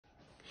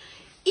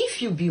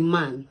if you be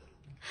man,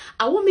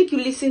 I won't make you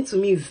listen to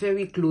me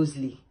very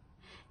closely.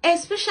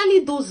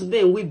 Especially those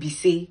men will be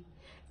say,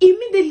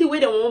 immediately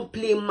when they won't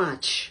play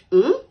match,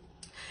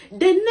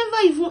 they never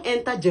even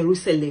enter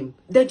Jerusalem.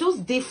 They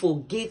just dey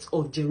for gates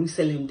of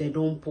Jerusalem. They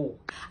don't pour.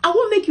 I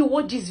won't make you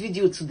watch this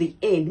video to the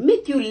end.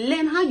 Make you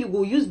learn how you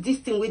go use this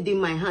thing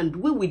within my hand.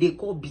 Where we they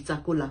call bitter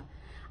cola.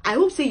 I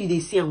hope say you they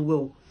see and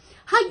well.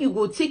 How you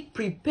go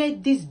prepare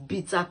this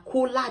bitter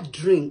cola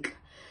drink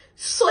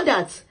so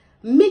that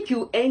make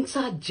you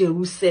enter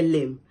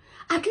Jerusalem.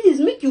 At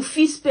least make you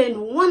feel spend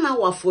 1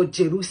 hour for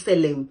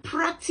Jerusalem.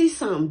 Practice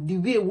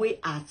the way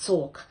I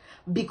talk.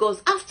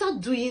 Because after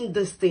doing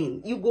this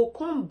thing, you go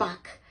come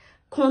back,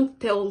 come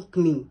tell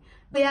me.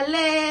 But yeah,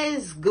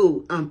 let's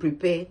go and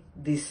prepare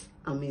this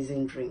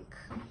amazing drink.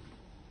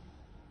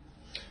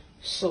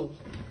 So,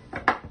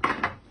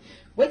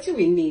 what do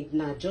we need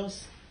now?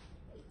 Just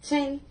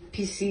 10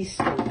 pieces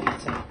of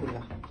bitter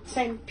cola.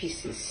 10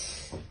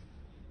 pieces.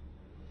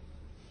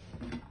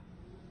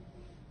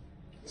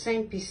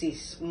 10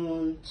 pieces.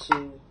 1,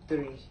 2,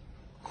 3,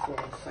 4,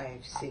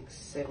 5, 6,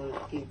 7,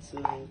 8,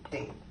 9,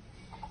 10.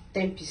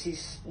 10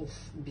 pieces of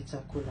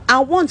bitter cola. I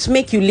want to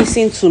make you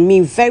listen to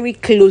me very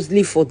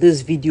closely for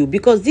this video,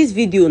 because this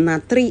video na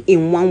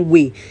 3-in-1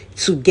 way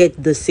to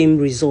get the same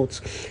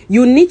results.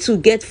 You need to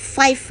get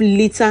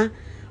 5-liter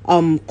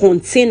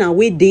container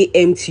where they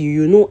empty,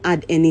 you no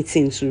add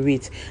anything to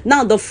it.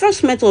 Now the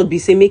first method be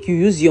say make you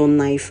use your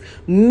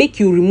knife, make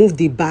you remove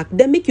the back,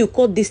 then make you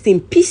cut this thing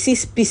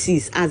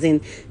pieces, as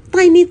in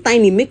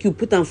tiny, make you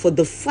put them for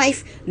the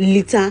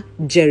 5-liter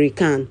jerry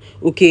can.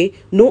 Okay,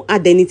 no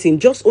add anything,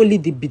 just only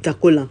the bitter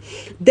cola.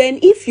 Then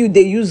if you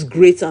they use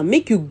grater,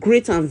 make you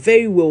grate them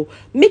very well,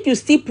 make you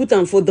still put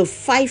them for the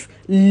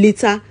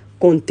 5-liter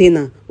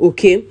container.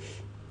 Okay,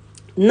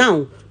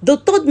 now the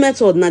third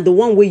method, now the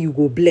one where you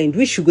go blend,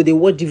 which you go they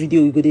watch the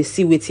video, you go they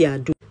see what you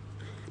do.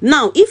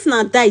 Now, if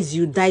na dice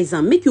you dice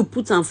and make you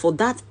put them for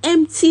that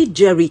empty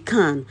jerry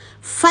can,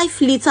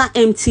 5-liter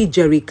empty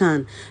jerry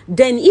can.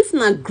 Then if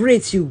na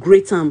grate you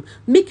grate them,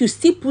 make you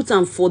still put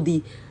them for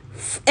the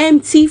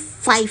empty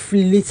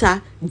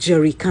 5-liter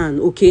jerry can.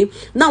 Okay.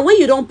 Now, when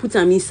you don't put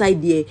them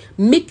inside there,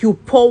 make you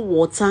pour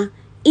water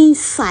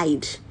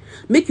inside.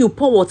 Make you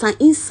pour water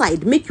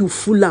inside, make you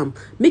full them,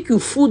 make you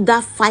full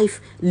that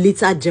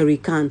 5-liter jerry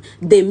can.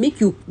 Then make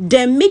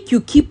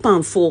you keep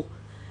them for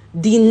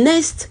the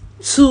next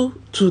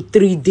 2 to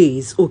 3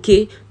 days.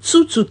 Okay,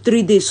 2 to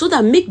 3 days, so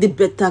that make the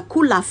bitter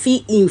cola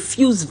feel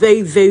infuse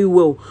very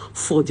well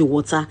for the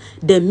water.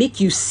 Then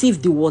make you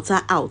sieve the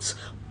water out,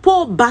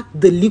 pour back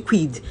the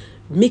liquid,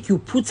 make you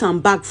put them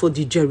back for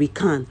the jerry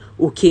can.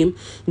 Okay,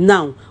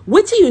 now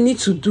what you need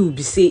to do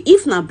be say,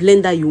 if na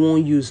blender you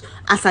won't use,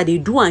 as I dey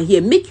do and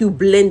here, make you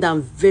blend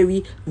them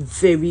very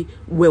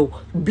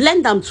well,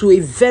 blend them to a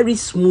very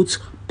smooth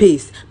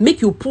paste.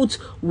 Make you put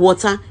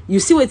water. You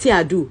see what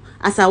I do,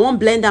 as I want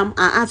blend them,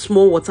 I add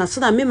small water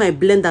so that make my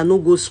blender no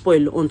go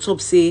spoil on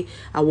top. Say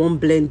I want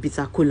blend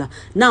bitter cola.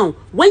 Now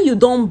when you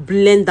don't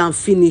blend them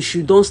finish,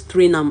 you don't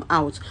strain them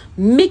out,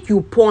 make you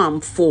pour them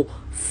for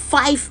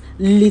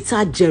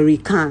 5-liter jerry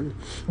can.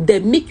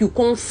 Then make you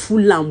come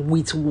full them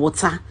with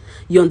water.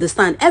 You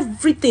understand?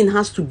 Everything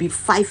has to be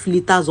 5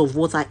 liters of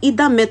water.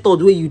 Either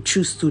method where you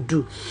choose to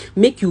do,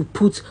 make you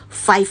put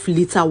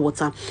 5-liter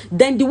water.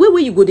 Then the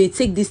way you go they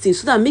take this thing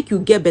so that make you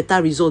get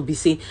better result be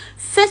say,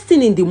 first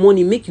thing in the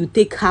morning make you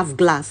take half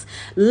glass,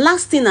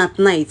 last thing at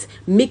night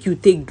make you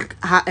take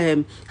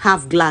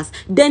half glass.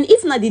 Then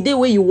if not the day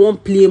where you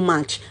want play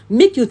match,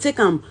 make you take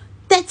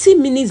 30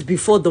 minutes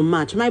before the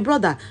match. My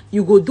brother,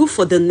 you go do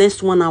for the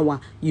next 1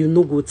 hour, you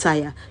no go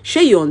tire.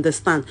 Sure, you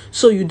understand?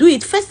 So you do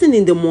it first thing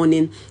in the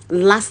morning,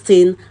 last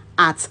thing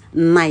at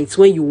night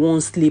when you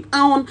won't sleep.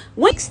 And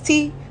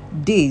 60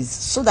 days,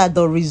 so that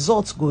the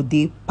results go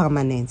dey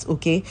permanent.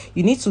 Okay,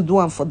 you need to do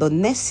them for the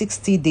next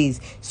 60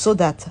 days so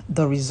that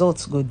the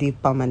results go dey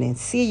permanent.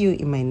 See you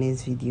in my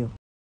next video.